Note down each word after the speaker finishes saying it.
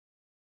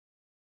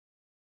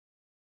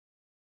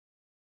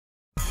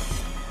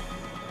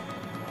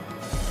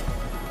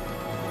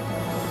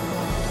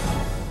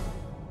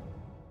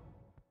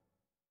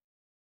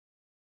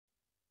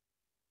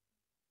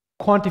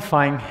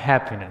quantifying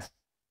happiness.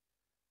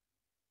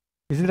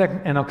 Is it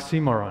an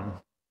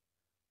oxymoron?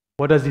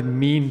 What does it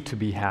mean to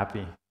be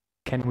happy?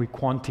 Can we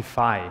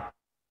quantify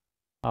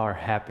our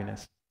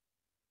happiness?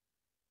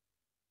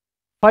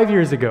 5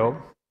 years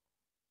ago,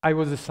 I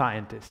was a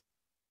scientist.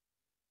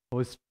 I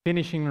was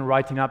finishing and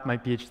writing up my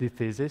PhD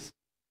thesis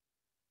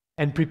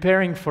and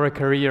preparing for a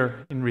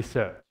career in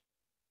research.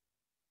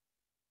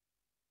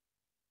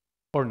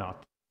 Or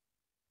not.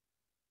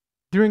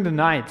 During the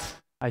nights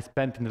I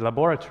spent in the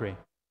laboratory,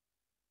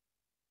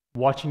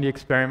 watching the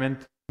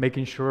experiment,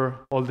 making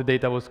sure all the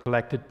data was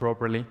collected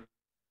properly,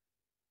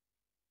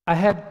 I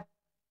had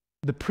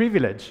the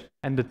privilege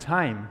and the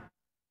time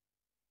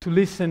to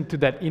listen to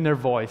that inner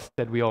voice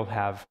that we all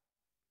have.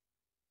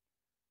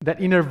 That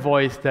inner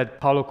voice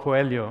that Paulo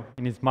Coelho,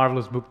 in his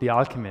marvelous book, The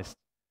Alchemist,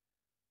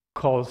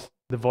 calls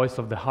the voice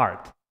of the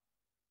heart,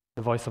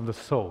 the voice of the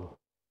soul.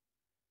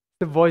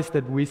 The voice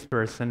that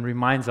whispers and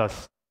reminds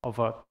us of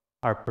what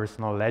our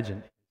personal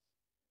legend is.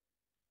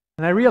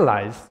 And I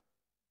realized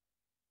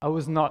I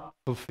was not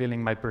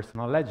fulfilling my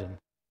personal legend.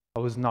 I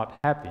was not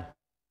happy.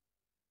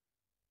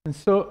 And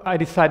so I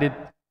decided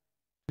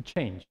to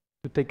change,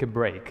 to take a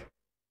break.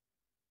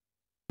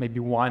 Maybe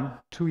 1,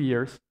 2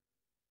 years,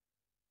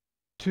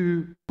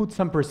 to put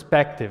some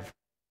perspective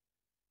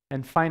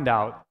and find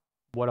out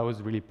what I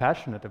was really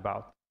passionate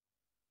about,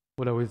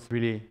 what I was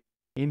really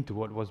into,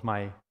 what was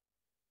my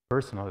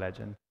personal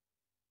legend.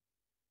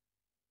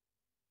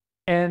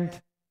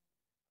 And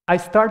I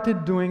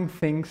started doing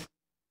things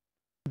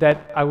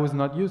that I was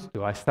not used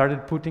to. I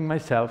started putting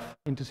myself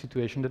into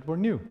situations that were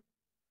new.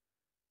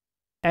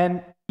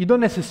 And you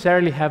don't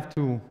necessarily have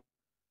to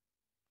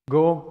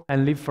go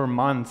and live for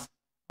months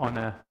on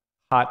a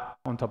hut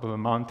on top of a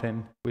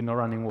mountain with no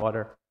running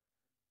water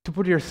to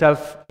put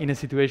yourself in a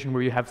situation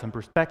where you have some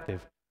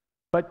perspective.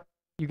 But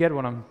you get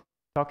what I'm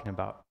talking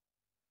about.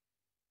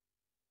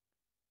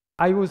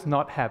 I was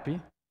not happy,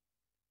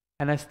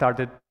 and I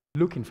started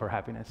looking for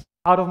happiness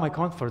out of my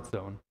comfort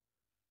zone,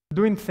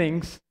 doing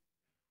things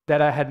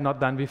that I had not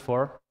done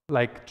before,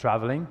 like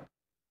traveling,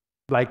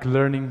 like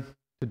learning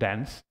to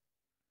dance,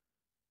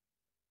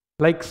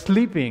 like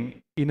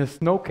sleeping in a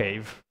snow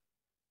cave,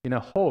 in a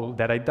hole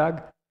that I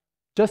dug,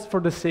 just for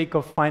the sake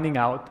of finding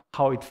out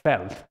how it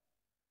felt,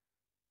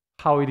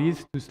 how it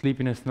is to sleep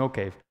in a snow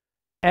cave.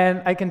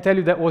 And I can tell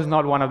you that was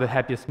not one of the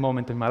happiest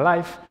moments in my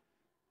life,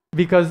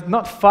 because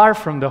not far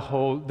from the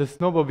hole, the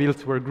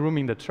snowmobiles were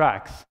grooming the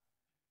tracks.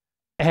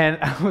 And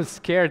I was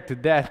scared to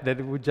death that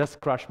it would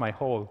just crush my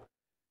hole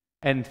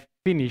and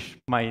finish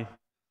my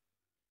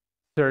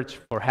search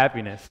for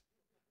happiness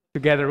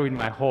together with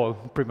my hole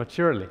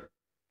prematurely.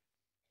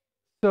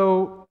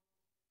 So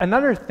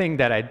another thing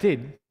that I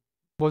did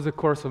was a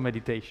course of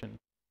meditation.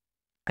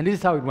 And this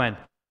is how it went.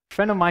 A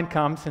friend of mine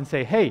comes and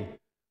says, hey,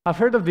 I've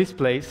heard of this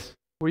place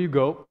where you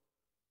go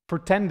for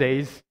 10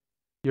 days.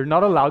 You're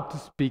not allowed to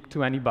speak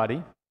to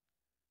anybody.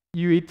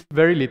 You eat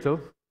very little,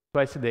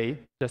 twice a day,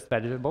 just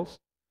vegetables.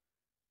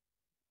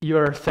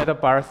 You're set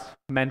apart,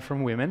 men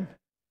from women.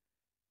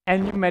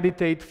 And you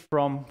meditate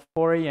from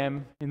 4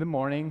 a.m. in the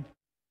morning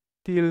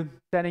till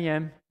 10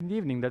 a.m. in the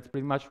evening. That's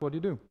pretty much what you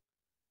do.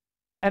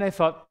 And I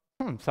thought,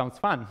 sounds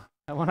fun.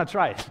 I want to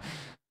try it.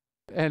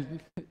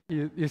 And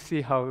you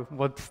see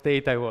what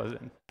state I was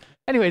in.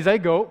 Anyways, I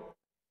go,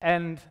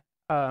 and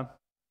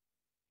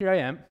here I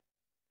am,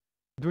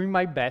 doing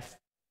my best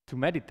to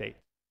meditate.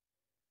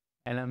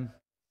 And I'm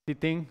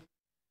sitting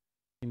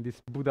in this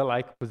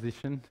Buddha-like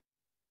position,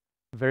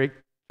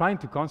 trying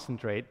to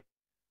concentrate,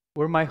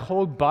 where my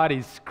whole body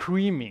is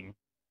screaming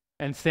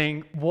and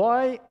saying,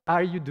 why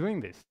are you doing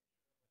this?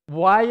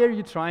 Why are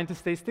you trying to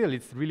stay still?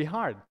 It's really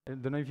hard. I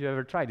don't know if you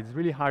ever tried. It's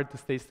really hard to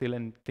stay still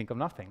and think of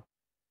nothing.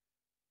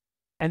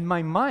 And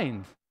my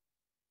mind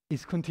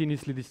is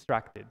continuously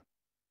distracted.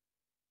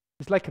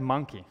 It's like a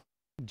monkey,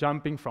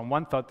 jumping from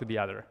one thought to the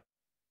other,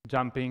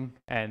 jumping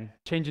and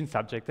changing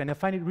subject, and I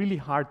find it really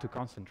hard to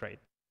concentrate.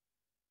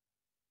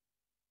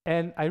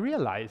 And I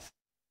realize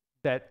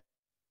that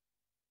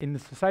in the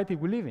society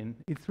we live in,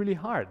 it's really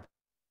hard.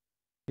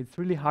 It's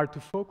really hard to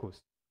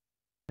focus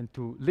and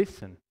to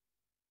listen.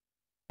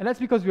 And that's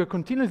because we are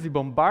continuously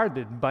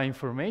bombarded by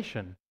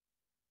information.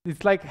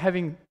 It's like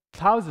having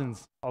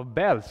thousands of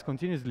bells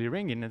continuously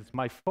ringing. It's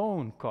my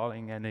phone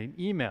calling, and an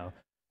email,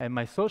 and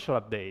my social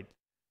update,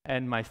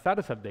 and my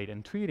status update,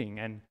 and tweeting,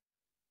 and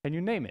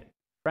you name it,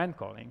 friend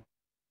calling.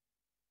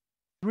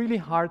 It's really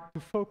hard to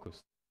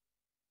focus.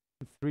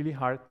 It's really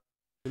hard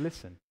to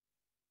listen.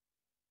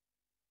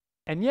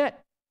 And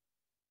yet,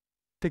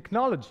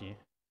 technology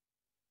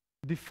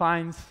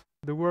defines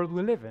the world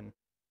we live in.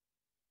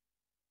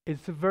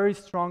 It's a very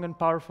strong and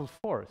powerful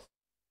force.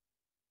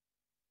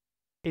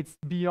 It's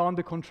beyond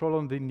the control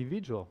of the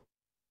individual.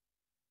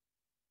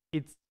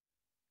 It's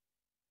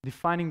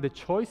defining the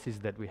choices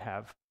that we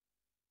have.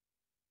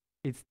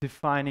 It's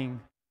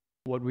defining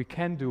what we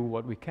can do,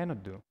 what we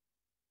cannot do.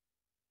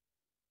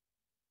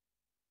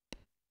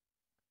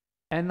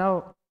 And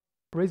now,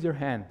 raise your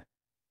hand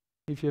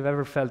if you've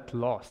ever felt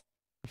lost,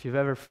 if you've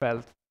ever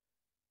felt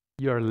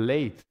you're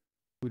late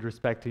with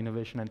respect to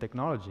innovation and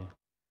technology.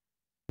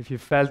 If you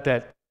felt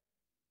that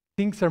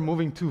things are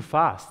moving too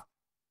fast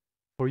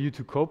for you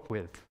to cope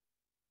with,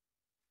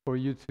 for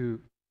you to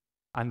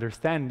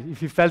understand,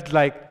 if you felt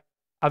like,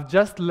 I've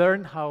just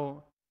learned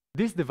how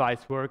this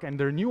device works and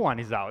their new one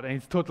is out and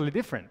it's totally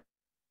different.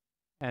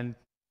 And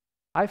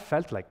I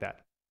felt like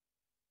that.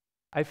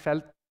 I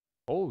felt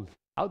old,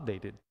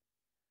 outdated.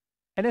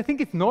 And I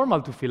think it's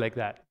normal to feel like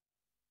that.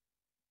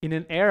 In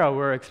an era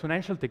where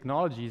exponential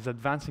technology is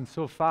advancing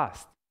so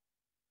fast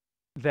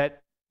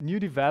that new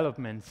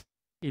developments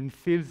in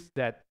fields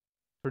that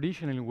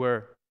traditionally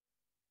were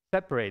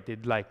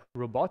separated, like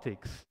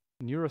robotics,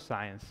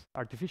 neuroscience,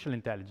 artificial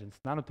intelligence,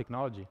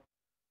 nanotechnology,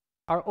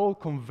 are all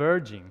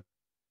converging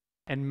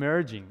and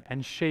merging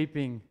and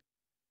shaping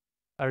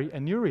a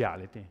new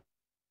reality.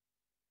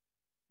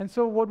 And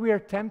so what we are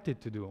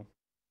tempted to do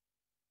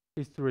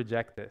is to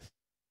reject this.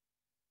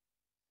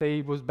 Say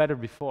it was better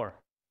before.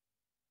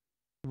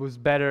 It was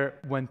better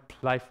when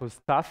life was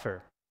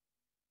tougher,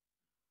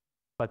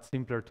 but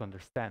simpler to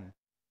understand.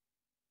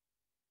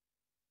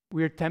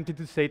 We are tempted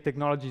to say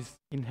technology is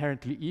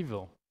inherently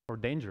evil or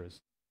dangerous.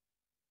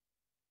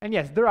 And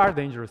yes, there are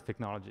dangerous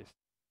technologies.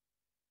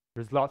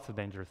 There's lots of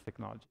dangerous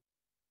technology.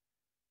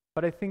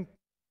 But I think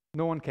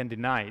no one can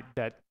deny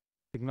that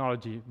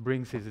technology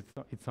brings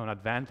its own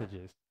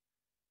advantages.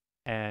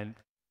 And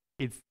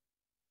it's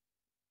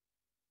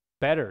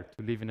better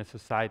to live in a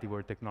society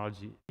where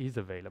technology is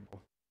available.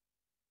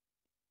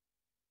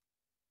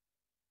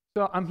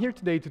 So I'm here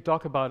today to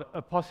talk about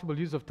a possible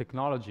use of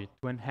technology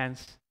to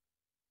enhance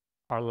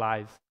our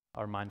lives,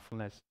 our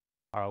mindfulness,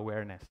 our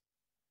awareness.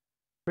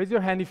 Raise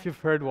your hand if you've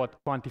heard what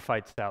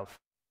quantified self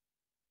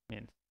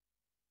means.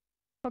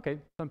 Okay,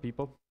 some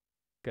people.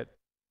 Good.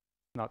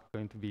 Not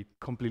going to be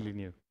completely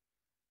new.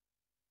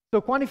 So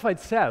quantified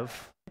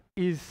self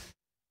is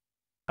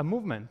a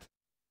movement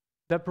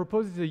that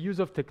proposes the use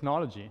of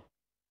technology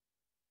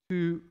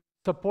to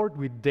support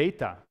with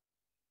data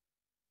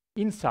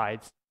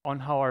insights on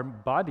how our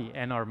body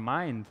and our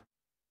mind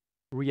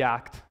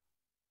react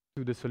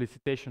to the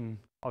solicitation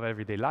of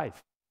everyday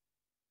life.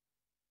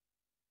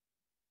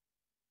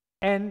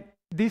 And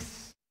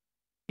this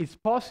is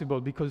possible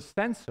because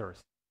sensors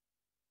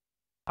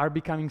are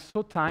becoming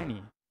so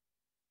tiny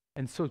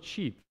and so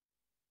cheap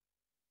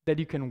that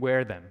you can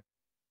wear them.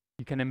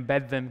 You can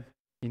embed them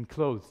in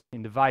clothes,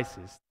 in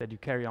devices that you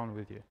carry on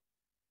with you.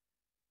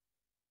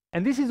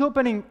 And this is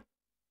opening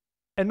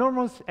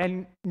enormous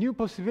and new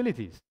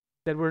possibilities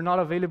that were not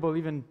available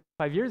even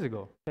 5 years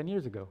ago, 10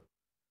 years ago.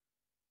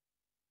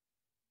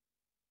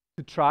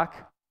 To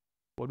track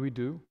what we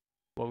do,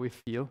 what we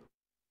feel,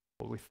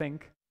 what we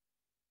think,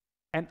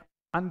 and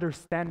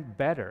understand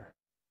better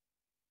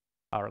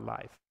our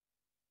life.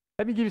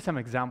 Let me give you some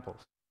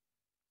examples.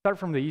 Start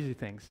from the easy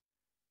things.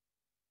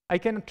 I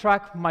can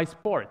track my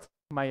sports,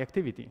 my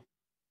activity.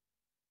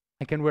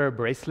 I can wear a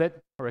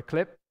bracelet or a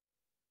clip,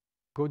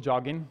 go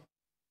jogging,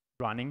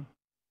 running,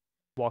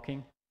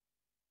 walking,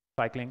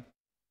 cycling,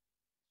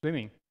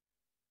 swimming,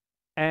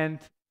 and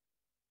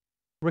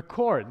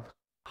record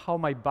how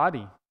my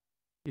body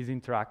is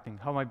interacting,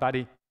 how my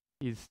body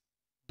is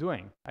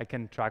doing. I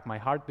can track my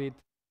heartbeat,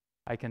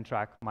 I can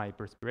track my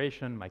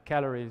perspiration, my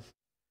calories,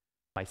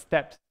 my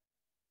steps,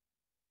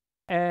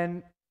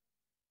 and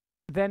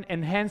then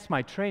enhance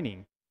my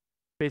training,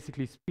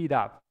 basically speed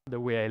up the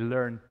way I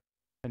learn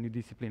a new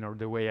discipline or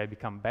the way I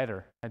become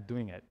better at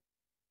doing it.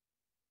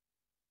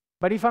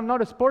 But if I'm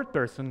not a sport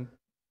person,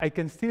 I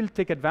can still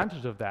take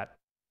advantage of that.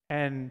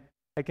 And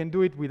I can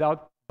do it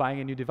without buying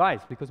a new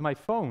device because my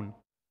phone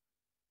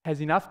has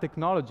enough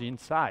technology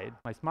inside,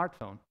 my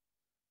smartphone,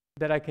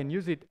 that I can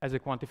use it as a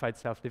quantified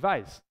self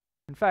device.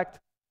 In fact,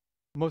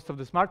 most of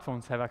the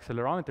smartphones have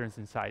accelerometers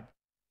inside,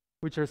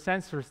 which are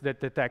sensors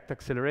that detect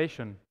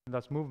acceleration and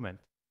thus movement.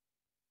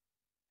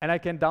 And I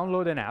can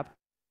download an app,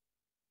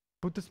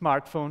 put the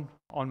smartphone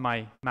on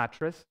my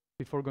mattress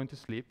before going to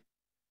sleep,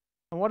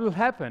 and what will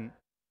happen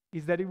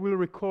is that it will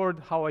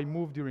record how I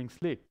move during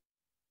sleep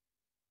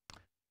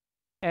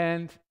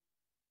and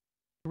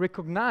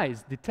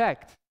recognize,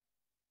 detect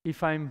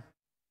if I'm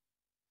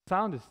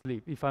sound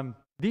asleep, if I'm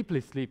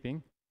deeply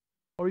sleeping,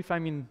 or if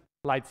I'm in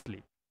light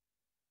sleep.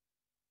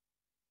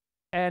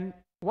 And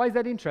why is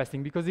that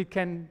interesting? Because it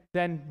can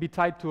then be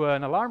tied to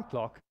an alarm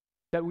clock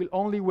that will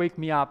only wake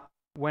me up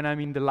when I'm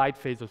in the light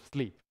phase of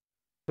sleep,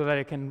 so that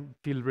I can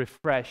feel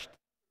refreshed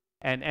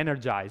and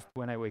energized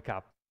when I wake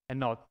up, and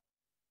not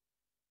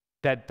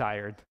dead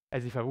tired,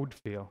 as if I would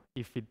feel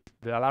if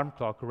the alarm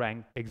clock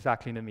rang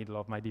exactly in the middle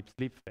of my deep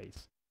sleep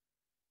phase.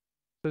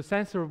 So the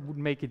sensor would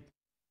make it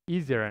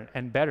easier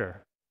and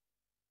better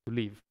to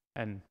live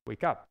and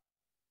wake up.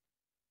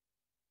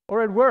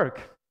 Or at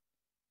work,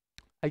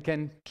 I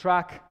can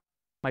track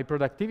my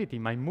productivity,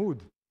 my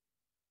mood,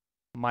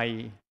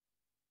 my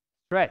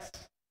stress,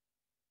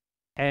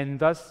 and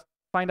thus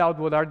find out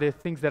what are the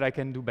things that I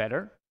can do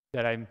better,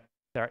 that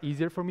are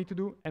easier for me to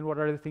do, and what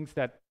are the things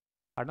that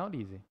are not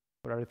easy,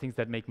 what are the things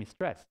that make me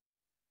stressed.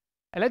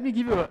 And let me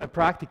give you a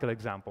practical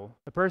example,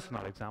 a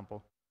personal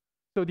example.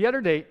 So the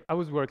other day, I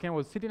was working, I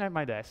was sitting at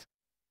my desk,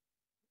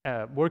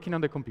 working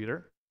on the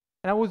computer,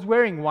 and I was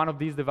wearing one of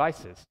these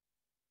devices.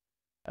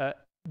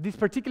 This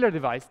particular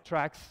device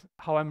tracks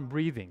how I'm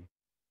breathing.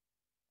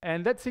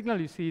 And that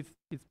signal you see,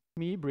 it's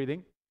me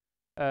breathing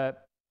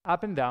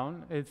up and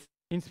down. It's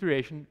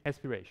inspiration,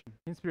 expiration,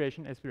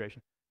 inspiration,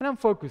 expiration. And I'm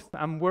focused.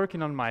 I'm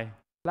working on my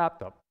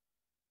laptop.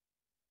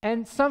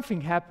 And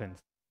something happens.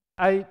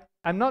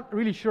 I'm not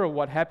really sure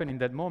what happened in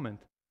that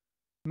moment.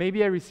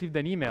 Maybe I received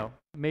an email.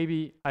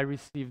 Maybe I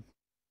received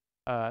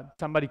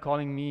somebody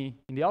calling me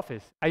in the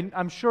office.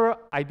 I'm sure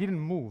I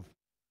didn't move.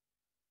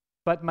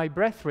 But my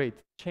breath rate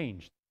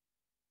changed.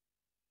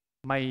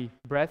 My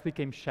breath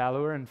became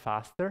shallower and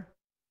faster.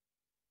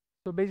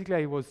 So basically,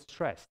 I was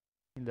stressed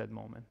in that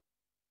moment.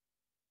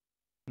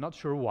 Not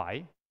sure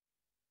why,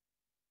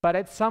 but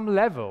at some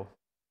level,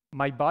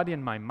 my body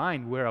and my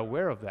mind were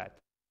aware of that.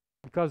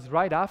 Because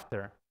right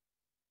after,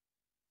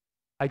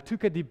 I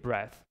took a deep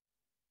breath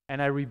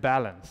and I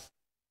rebalanced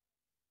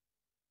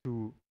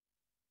to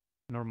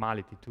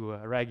normality, to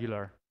a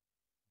regular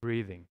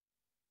breathing.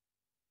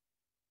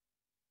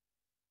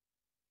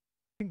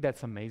 I think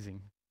that's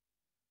amazing.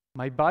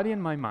 My body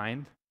and my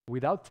mind,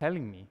 without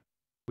telling me,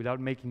 without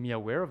making me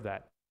aware of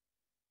that,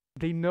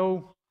 they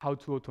know how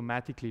to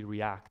automatically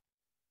react,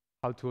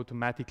 how to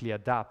automatically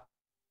adapt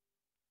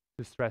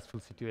to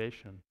stressful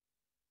situations.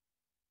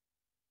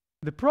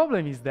 The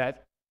problem is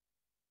that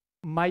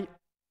my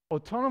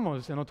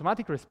autonomous and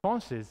automatic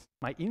responses,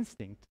 my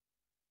instinct,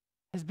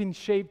 has been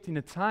shaped in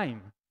a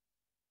time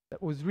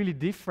that was really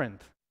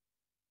different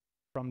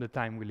from the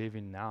time we live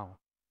in now.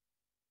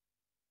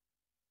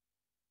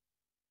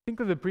 Think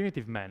of the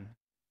primitive man.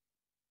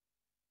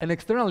 An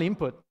external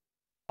input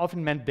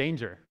often meant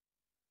danger.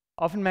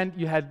 Often meant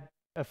you had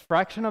a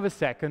fraction of a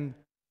second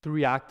to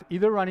react,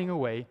 either running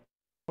away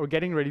or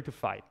getting ready to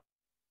fight.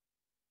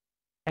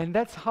 And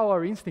that's how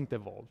our instinct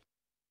evolved.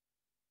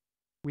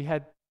 We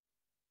had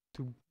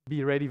to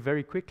be ready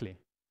very quickly.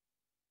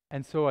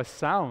 And so a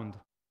sound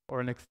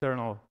or an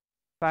external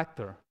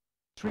factor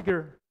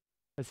trigger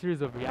a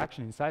series of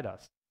reactions inside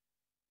us.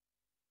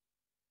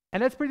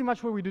 And that's pretty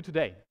much what we do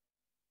today.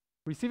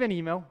 Receive an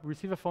email,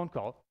 receive a phone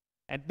call,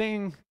 and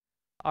then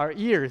our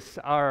ears,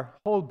 our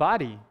whole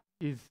body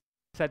is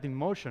set in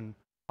motion.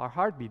 Our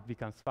heartbeat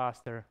becomes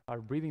faster, our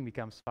breathing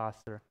becomes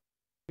faster.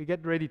 We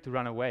get ready to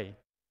run away,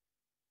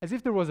 as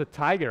if there was a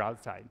tiger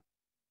outside,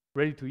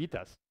 ready to eat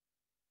us.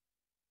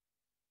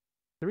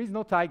 There is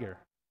no tiger,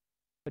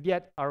 but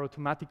yet our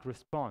automatic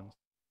response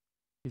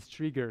is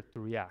triggered to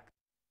react.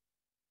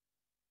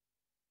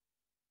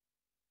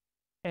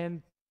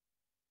 And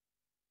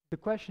the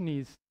question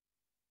is,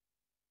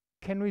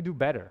 can we do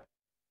better?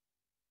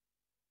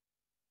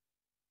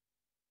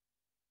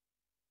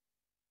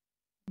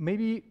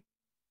 Maybe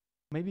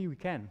we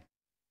can.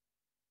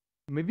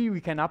 Maybe we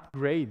can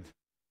upgrade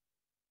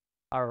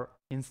our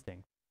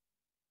instinct.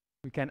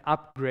 We can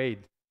upgrade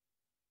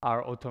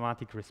our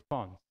automatic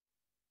response.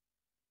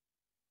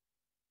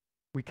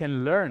 We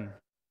can learn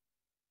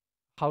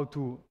how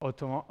to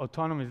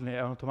autonomously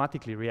and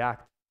automatically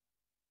react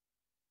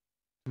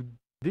to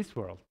this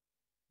world,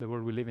 the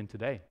world we live in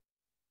today.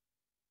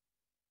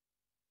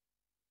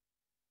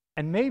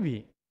 And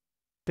maybe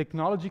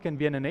technology can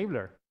be an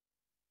enabler,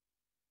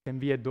 can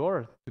be a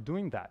door to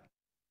doing that.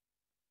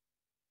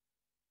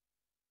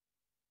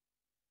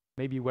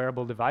 Maybe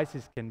wearable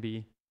devices can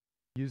be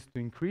used to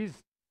increase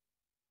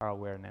our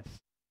awareness.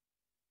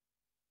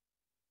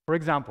 For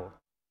example,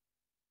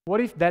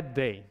 what if that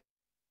day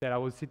that I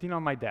was sitting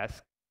on my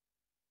desk,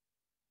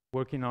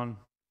 working on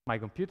my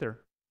computer,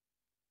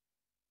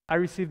 I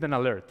received an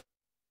alert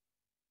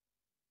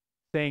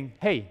saying,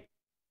 hey,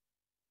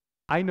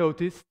 I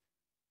noticed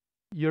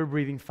you're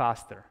breathing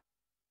faster.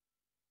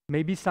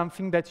 Maybe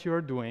something that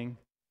you're doing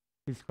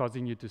is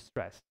causing you to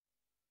stress.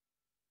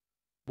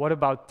 What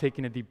about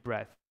taking a deep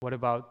breath? What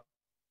about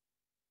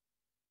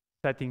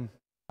setting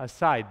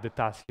aside the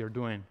task you're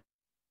doing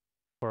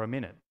for a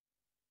minute?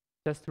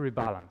 Just to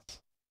rebalance,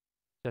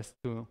 just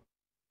to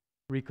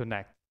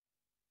reconnect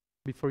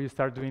before you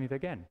start doing it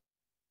again.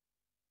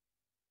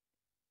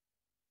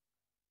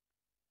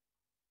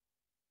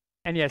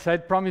 And yes, I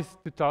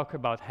promised to talk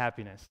about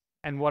happiness.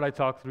 And what I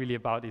talked really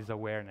about is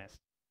awareness.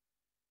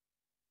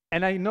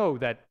 And I know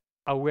that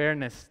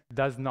awareness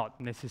does not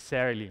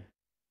necessarily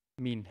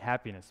mean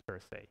happiness per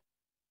se,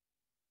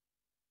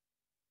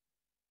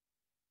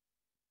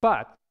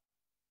 but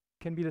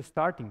can be the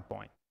starting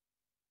point.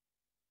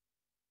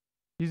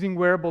 Using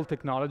wearable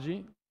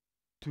technology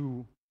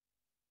to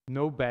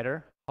know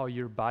better how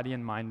your body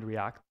and mind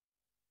react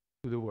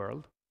to the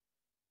world,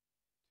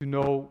 to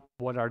know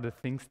what are the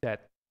things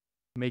that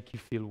make you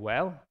feel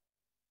well,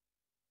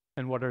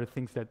 and what are the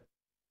things that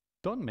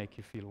don't make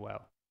you feel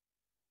well,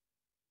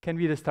 can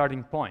be the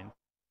starting point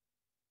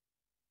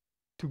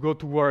to go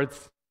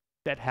towards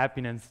that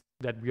happiness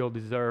that we all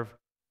deserve,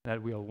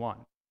 that we all want.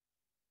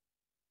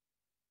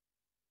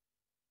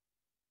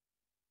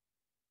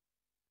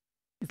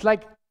 It's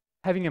like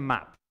having a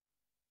map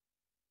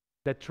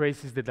that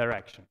traces the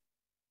direction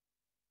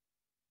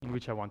in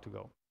which I want to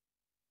go.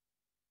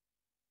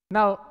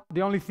 Now,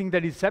 the only thing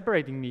that is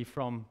separating me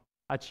from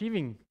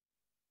achieving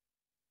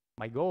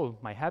my goal,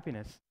 my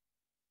happiness,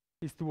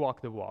 is to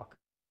walk the walk.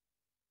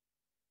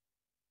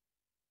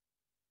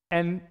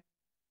 And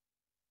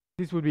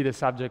this will be the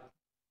subject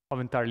of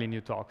entirely new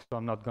talks, so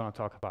I'm not going to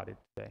talk about it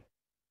today.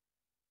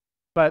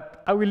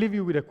 But I will leave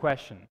you with a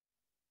question.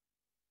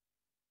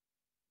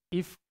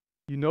 If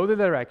you know the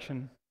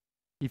direction,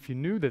 if you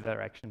knew the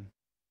direction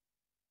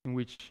in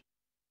which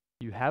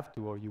you have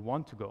to or you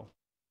want to go,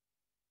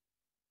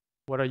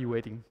 what are you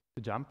waiting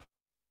to jump?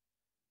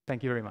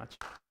 Thank you very much.